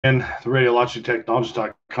the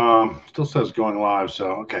radiologictechnologist.com still says going live. So,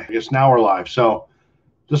 okay, I guess now we're live. So,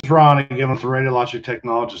 this is Ron again with the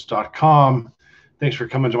radiologictechnologist.com. Thanks for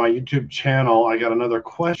coming to my YouTube channel. I got another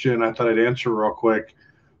question I thought I'd answer real quick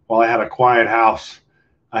while I had a quiet house.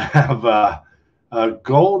 I have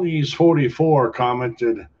Goldies44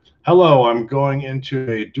 commented, "Hello, I'm going into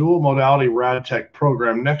a dual modality rad tech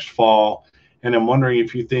program next fall, and I'm wondering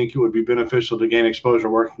if you think it would be beneficial to gain exposure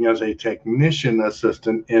working as a technician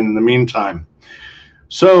assistant in the meantime."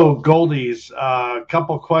 So, Goldies, a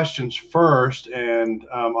couple questions first, and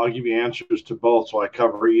I'll give you answers to both so I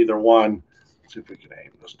cover either one. Let's see if we can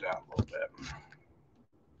aim this down a little bit.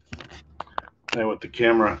 And with the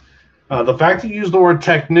camera. The fact that you use the word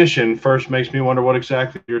technician first makes me wonder what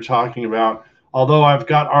exactly you're talking about. Although I've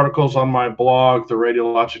got articles on my blog, the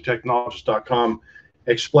radiologictechnologist.com,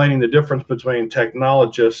 explaining the difference between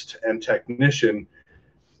technologist and technician.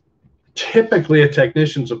 Typically, a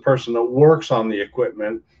technician is a person that works on the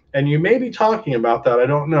equipment, and you may be talking about that. I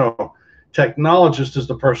don't know. Technologist is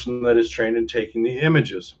the person that is trained in taking the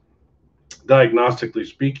images, diagnostically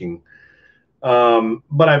speaking.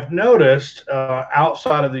 But I've noticed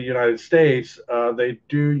outside of the United States, they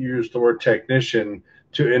do use the word technician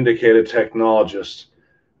to indicate a technologist.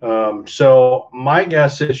 So my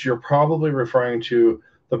guess is you're probably referring to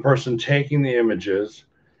the person taking the images,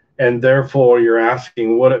 and therefore you're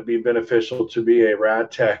asking, would it be beneficial to be a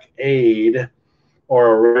rad tech aide or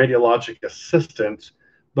a radiologic assistant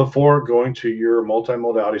before going to your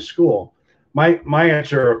multimodality school? My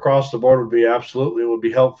answer across the board would be absolutely. It would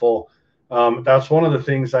be helpful. That's one of the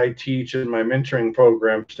things I teach in my mentoring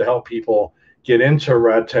programs to help people get into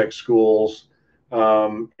rad tech schools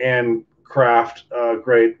and craft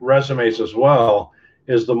great resumes as well,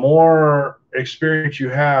 is the more experience you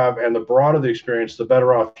have and the broader the experience, the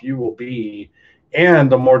better off you will be,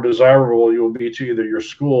 and the more desirable you will be to either your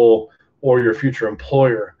school or your future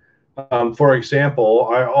employer. For example,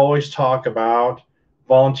 I always talk about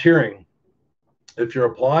volunteering. If you're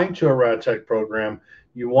applying to a rad tech program,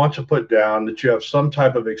 you want to put down that you have some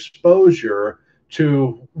type of exposure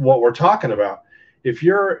to what we're talking about. If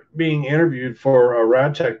you're being interviewed for a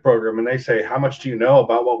rad tech program and they say, how much do you know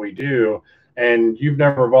about what we do? And you've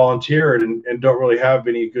never volunteered and don't really have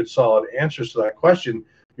any good solid answers to that question,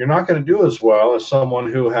 you're not going to do as well as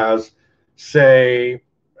someone who has, say,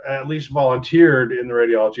 at least volunteered in the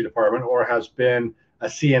radiology department, or has been a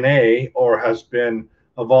CNA, or has been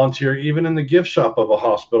a volunteer even in the gift shop of a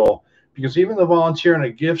hospital. Because even the volunteer in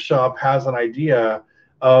a gift shop has an idea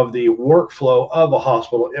of the workflow of a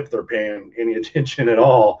hospital if they're paying any attention at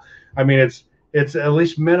all. I mean, it's at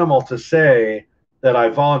least minimal to say that I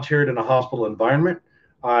volunteered in a hospital environment.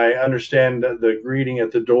 I understand the greeting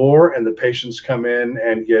at the door, and the patients come in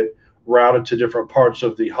and get routed to different parts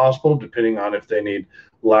of the hospital depending on if they need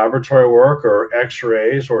laboratory work or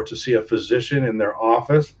x-rays or to see a physician in their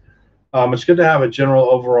office. It's good to have a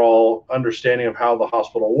general overall understanding of how the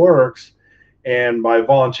hospital works. And by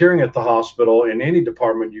volunteering at the hospital in any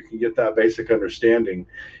department, you can get that basic understanding.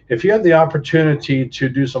 If you have the opportunity to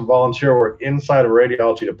do some volunteer work inside a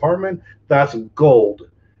radiology department, that's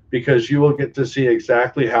gold, because you will get to see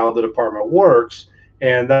exactly how the department works.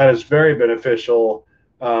 And that is very beneficial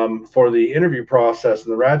for the interview process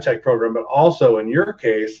in the rad tech program. But also in your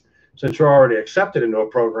case, since you're already accepted into a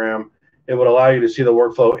program, it would allow you to see the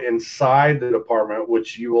workflow inside the department,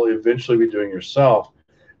 which you will eventually be doing yourself.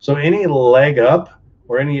 So any leg up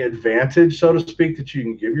or any advantage, so to speak, that you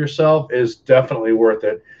can give yourself is definitely worth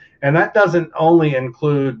it. And that doesn't only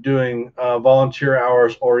include doing volunteer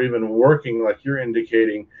hours or even working like you're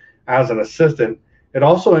indicating as an assistant. It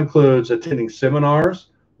also includes attending seminars,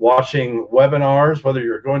 watching webinars, whether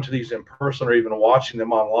you're going to these in person or even watching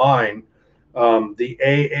them online. The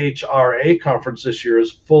AHRA conference this year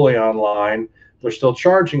is fully online. They're still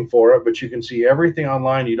charging for it, but you can see everything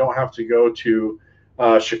online. You don't have to go to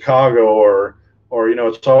Chicago or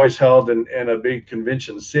it's always held in a big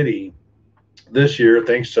convention city. This year,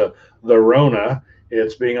 thanks to the Rona,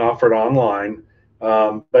 it's being offered online.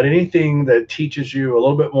 But anything that teaches you a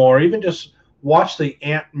little bit more, even just watch the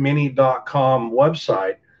AuntMinnie.com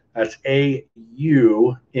website. That's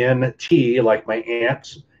AUNT, like my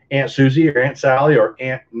Aunt Susie or Aunt Sally or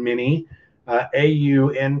Aunt Minnie,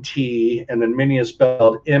 AUNT, and then Minnie is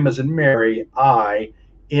spelled M as in Mary,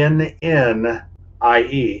 INNIE,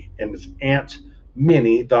 and it's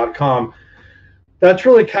AuntMinnie.com. That's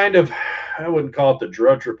really kind of, I wouldn't call it the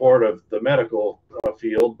Drudge Report of the medical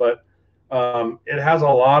field, but it has a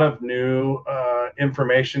lot of new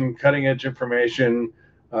information, cutting edge information,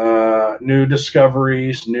 new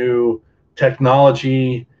discoveries, new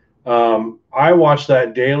technology. I watch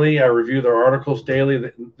that daily. I review their articles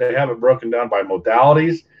daily. They have it broken down by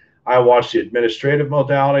modalities. I watch the administrative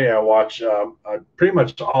modality. I watch pretty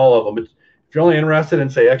much all of them. If you're only interested in,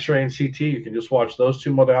 say, X-ray and CT, you can just watch those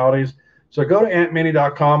two modalities. So go to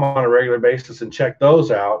antmini.com on a regular basis and check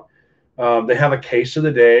those out. They have a case of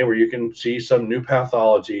the day where you can see some new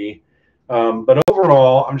pathology. But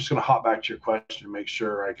overall, I'm just going to hop back to your question and make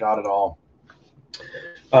sure I got it all.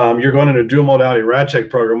 You're going into a dual modality rad tech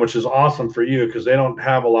program, which is awesome for you because they don't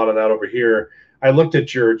have a lot of that over here. I looked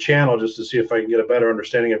at your channel just to see if I can get a better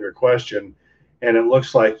understanding of your question, and it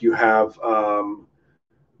looks like you have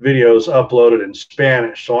videos uploaded in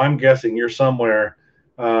Spanish. So I'm guessing you're somewhere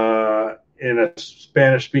in a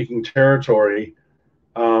Spanish-speaking territory.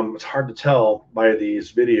 It's hard to tell by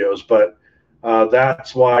these videos, but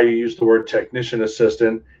that's why you use the word technician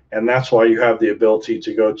assistant, and that's why you have the ability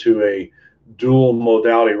to go to a dual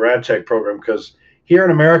modality rad tech program, because here in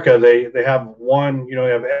America they have one, you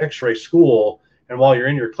have X-ray school, and while you're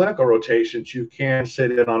in your clinical rotations, you can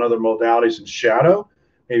sit in on other modalities and shadow,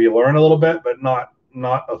 maybe learn a little bit, but not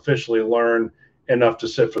officially learn enough to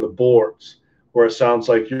sit for the boards. Where it sounds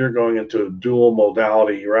like you're going into a dual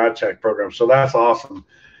modality rad tech program, so that's awesome.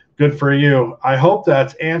 Good for you. I hope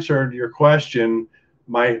that's answered your question.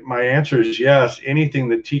 My answer is yes. Anything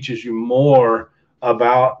that teaches you more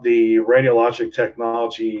about the radiologic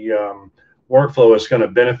technology workflow is going to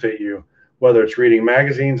benefit you, whether it's reading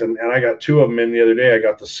magazines, and I got two of them in the other day. I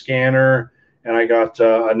got the scanner, and I got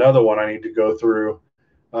another one I need to go through.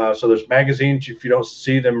 So there's magazines. If you don't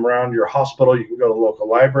see them around your hospital, you can go to the local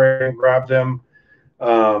library and grab them.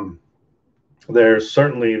 There's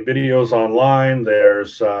certainly videos online.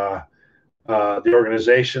 There's the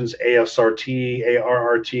organizations, ASRT,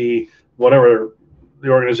 ARRT, whatever the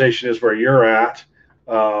organization is where you're at.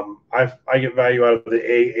 I get value out of the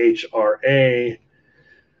AHRA,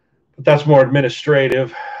 but that's more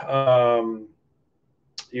administrative.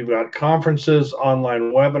 You've got conferences,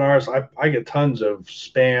 online webinars. I get tons of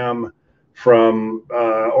spam from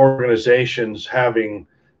organizations having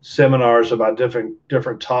seminars about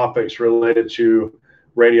different topics related to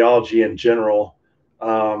radiology in general.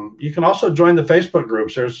 You can also join the Facebook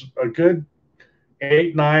groups. There's a good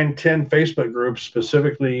 8, 9, 10 Facebook groups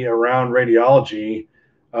specifically around radiology,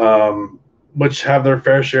 which have their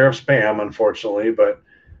fair share of spam, unfortunately. But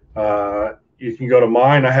you can go to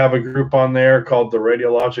mine. I have a group on there called the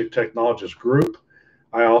Radiologic Technologist Group.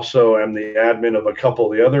 I also am the admin of a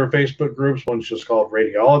couple of the other Facebook groups. One's just called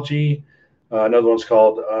Radiology. Another one's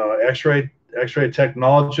called X-ray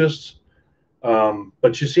Technologists.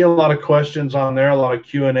 But you see a lot of questions on there, a lot of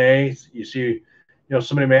Q&A. You see,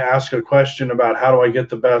 somebody may ask a question about how do I get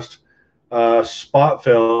the best spot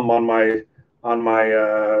film on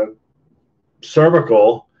my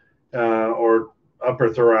cervical or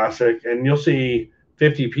upper thoracic, and you'll see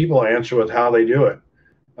 50 people answer with how they do it,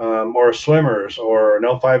 or swimmers, or an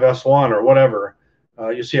L5S1, or whatever.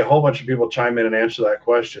 You see a whole bunch of people chime in and answer that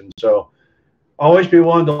question. So always be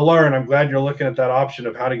willing to learn. I'm glad you're looking at that option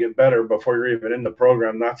of how to get better before you're even in the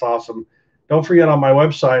program. That's awesome. Don't forget, on my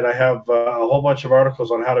website, I have a whole bunch of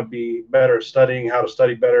articles on how to be better at studying, how to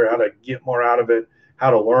study better, how to get more out of it, how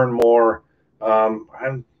to learn more.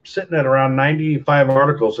 I'm sitting at around 95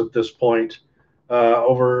 articles at this point,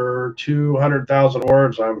 over 200,000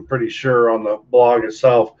 words, I'm pretty sure, on the blog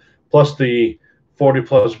itself, plus the 40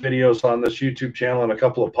 plus videos on this YouTube channel and a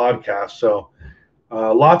couple of podcasts. So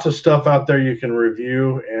lots of stuff out there you can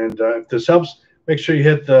review. And if this helps, make sure you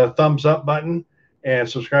hit the thumbs up button and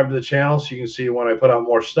subscribe to the channel so you can see when I put out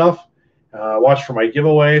more stuff. Watch for my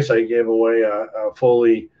giveaways. I gave away a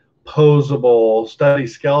fully posable study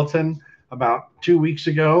skeleton about 2 weeks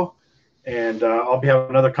ago, and I'll be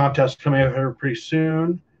having another contest coming up here pretty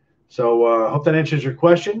soon. So I hope that answers your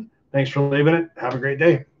question. Thanks for leaving it. Have a great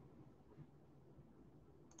day.